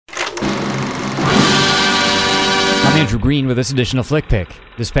Andrew Green with this edition of Flick Pick.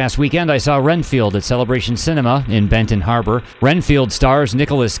 This past weekend, I saw Renfield at Celebration Cinema in Benton Harbor. Renfield stars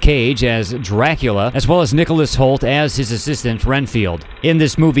Nicolas Cage as Dracula, as well as Nicholas Hoult as his assistant, Renfield. In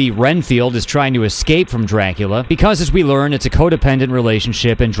this movie, Renfield is trying to escape from Dracula because, as we learn, it's a codependent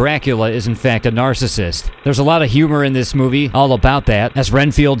relationship and Dracula is in fact a narcissist. There's a lot of humor in this movie, all about that, as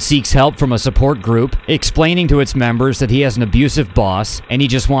Renfield seeks help from a support group, explaining to its members that he has an abusive boss and he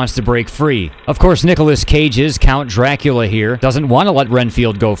just wants to break free. Of course, Nicolas Cage's Count Dracula here doesn't want to let Renfield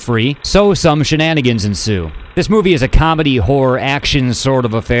go free, so some shenanigans ensue. This movie is a comedy, horror, action sort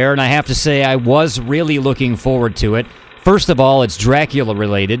of affair, and I have to say I was really looking forward to it. First of all, it's Dracula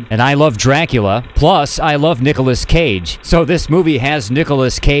related, and I love Dracula, plus I love Nicolas Cage. So this movie has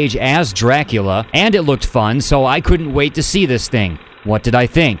Nicolas Cage as Dracula, and it looked fun, so I couldn't wait to see this thing. What did I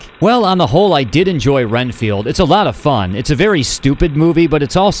think? Well, on the whole, I did enjoy Renfield. It's a lot of fun. It's a very stupid movie, but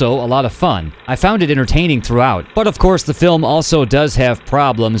it's also a lot of fun. I found it entertaining throughout. But of course, the film also does have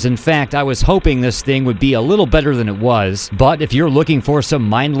problems. In fact, I was hoping this thing would be a little better than it was. But if you're looking for some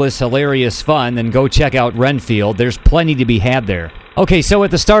mindless, hilarious fun, then go check out Renfield. There's plenty to be had there. Okay, so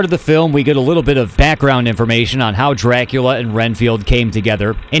at the start of the film, we get a little bit of background information on how Dracula and Renfield came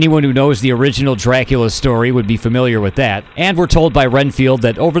together. Anyone who knows the original Dracula story would be familiar with that. And we're told by Renfield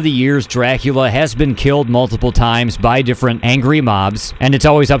that over the years, Dracula has been killed multiple times by different angry mobs, and it's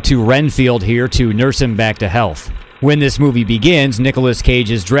always up to Renfield here to nurse him back to health. When this movie begins, Nicolas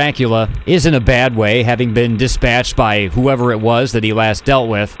Cage's Dracula is in a bad way, having been dispatched by whoever it was that he last dealt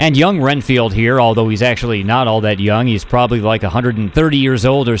with. And young Renfield here, although he's actually not all that young, he's probably like 130 years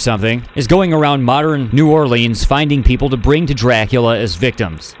old or something, is going around modern New Orleans finding people to bring to Dracula as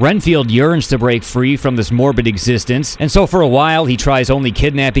victims. Renfield yearns to break free from this morbid existence, and so for a while he tries only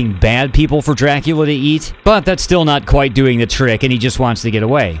kidnapping bad people for Dracula to eat, but that's still not quite doing the trick, and he just wants to get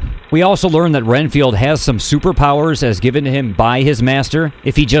away. We also learn that Renfield has some superpowers as given to him by his master.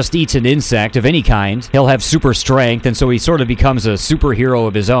 If he just eats an insect of any kind, he'll have super strength, and so he sort of becomes a superhero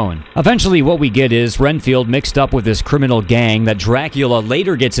of his own. Eventually, what we get is Renfield mixed up with this criminal gang that Dracula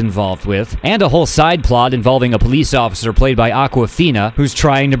later gets involved with, and a whole side plot involving a police officer played by Awkwafina, who's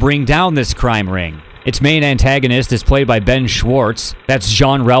trying to bring down this crime ring. Its main antagonist is played by Ben Schwartz. That's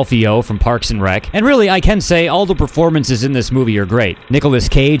Jean-Ralphio from Parks and Rec. And really, I can say all the performances in this movie are great. Nicolas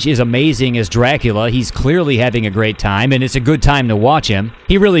Cage is amazing as Dracula. He's clearly having a great time, and it's a good time to watch him.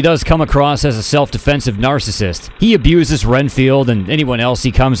 He really does come across as a self-defensive narcissist. He abuses Renfield and anyone else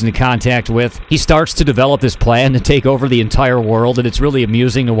he comes into contact with. He starts to develop this plan to take over the entire world, and it's really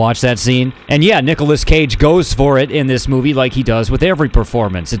amusing to watch that scene. And yeah, Nicolas Cage goes for it in this movie like he does with every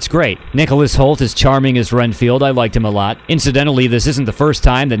performance. It's great. Nicholas Hoult is charming as Renfield. I liked him a lot. Incidentally, this isn't the first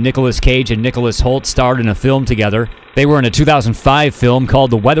time that Nicolas Cage and Nicholas Hoult starred in a film together. They were in a 2005 film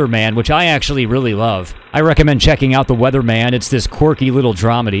called The Weatherman, which I actually really love. I recommend checking out The Weatherman. It's this quirky little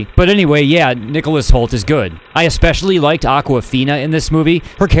dramedy. But anyway, yeah, Nicholas Hoult is good. I especially liked Awkwafina in this movie.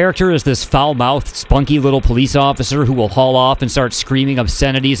 Her character is this foul-mouthed, spunky little police officer who will haul off and start screaming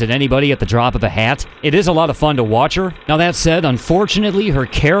obscenities at anybody at the drop of a hat. It is a lot of fun to watch her. Now that said, unfortunately, her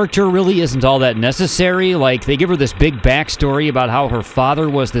character really isn't all that necessary. Like, they give her this big backstory about how her father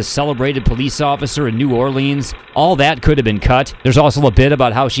was this celebrated police officer in New Orleans. All that could have been cut. There's also a bit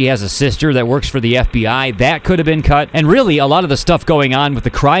about how she has a sister that works for the FBI. That could have been cut. And really, a lot of the stuff going on with the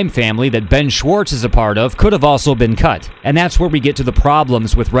crime family that Ben Schwartz is a part of could have also been cut. And that's where we get to the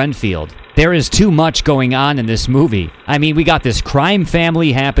problems with Renfield. There is too much going on in this movie. I mean, we got this crime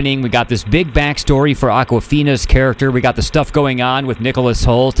family happening, we got this big backstory for Awkwafina's character, we got the stuff going on with Nicholas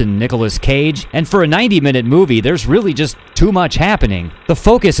Hoult and Nicolas Cage, and for a 90-minute movie, there's really just too much happening. The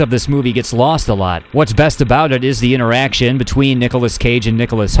focus of this movie gets lost a lot. What's best about it is the interaction between Nicolas Cage and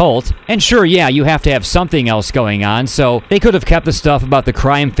Nicholas Hoult, and sure, yeah, you have to have something else going on, so they could have kept the stuff about the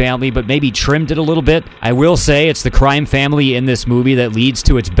crime family, but maybe trimmed it a little bit. I will say it's the crime family in this movie that leads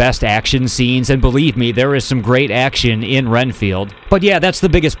to its best action scenes, and believe me, there is some great action in Renfield. But yeah, that's the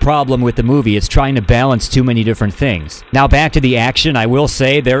biggest problem with the movie. It's trying to balance too many different things. Now back to the action, I will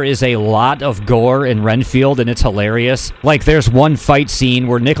say there is a lot of gore in Renfield, and it's hilarious. Like, there's one fight scene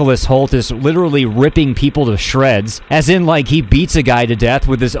where Nicholas Hoult is literally ripping people to shreds, as in like he beats a guy to death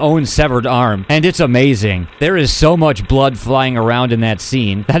with his own severed arm, and it's amazing. There is so much blood flying around in that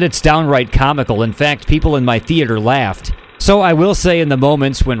scene that it's downright comical. In fact, people in my theater laughed. So I will say in the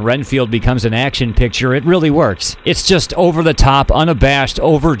moments when Renfield becomes an action picture, it really works. It's just over-the-top, unabashed,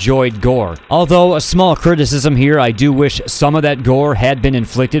 overjoyed gore. Although a small criticism here, I do wish some of that gore had been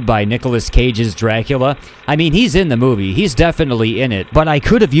inflicted by Nicolas Cage's Dracula. I mean, he's in the movie, he's definitely in it, but I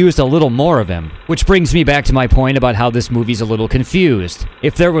could have used a little more of him. Which brings me back to my point about how this movie's a little confused.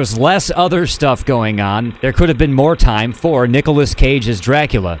 If there was less other stuff going on, there could have been more time for Nicolas Cage's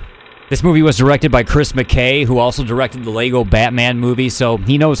Dracula. This movie was directed by Chris McKay, who also directed the Lego Batman movie, so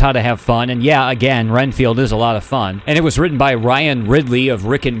he knows how to have fun. And yeah, again, Renfield is a lot of fun. And it was written by Ryan Ridley of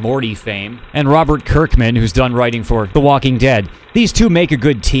Rick and Morty fame, and Robert Kirkman, who's done writing for The Walking Dead. These two make a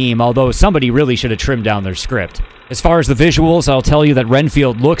good team, although somebody really should have trimmed down their script. As far as the visuals, I'll tell you that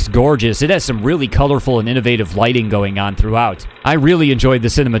Renfield looks gorgeous. It has some really colorful and innovative lighting going on throughout. I really enjoyed the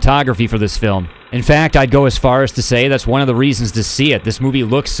cinematography for this film. In fact, I'd go as far as to say that's one of the reasons to see it. This movie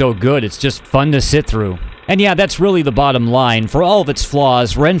looks so good, it's just fun to sit through. And yeah, that's really the bottom line. For all of its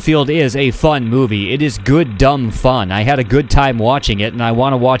flaws, Renfield is a fun movie. It is good, dumb fun. I had a good time watching it, and I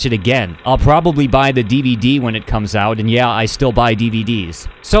want to watch it again. I'll probably buy the DVD when it comes out, and yeah, I still buy DVDs.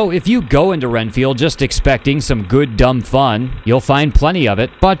 So if you go into Renfield just expecting some good, dumb fun, you'll find plenty of it,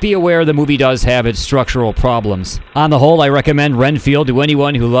 but be aware the movie does have its structural problems. On the whole, I recommend Renfield to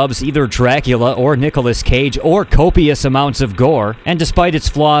anyone who loves either Dracula or Nicolas Cage or copious amounts of gore, and despite its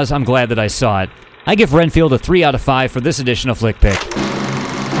flaws, I'm glad that I saw it. I give Renfield a 3 out of 5 for this edition of Flick Pick.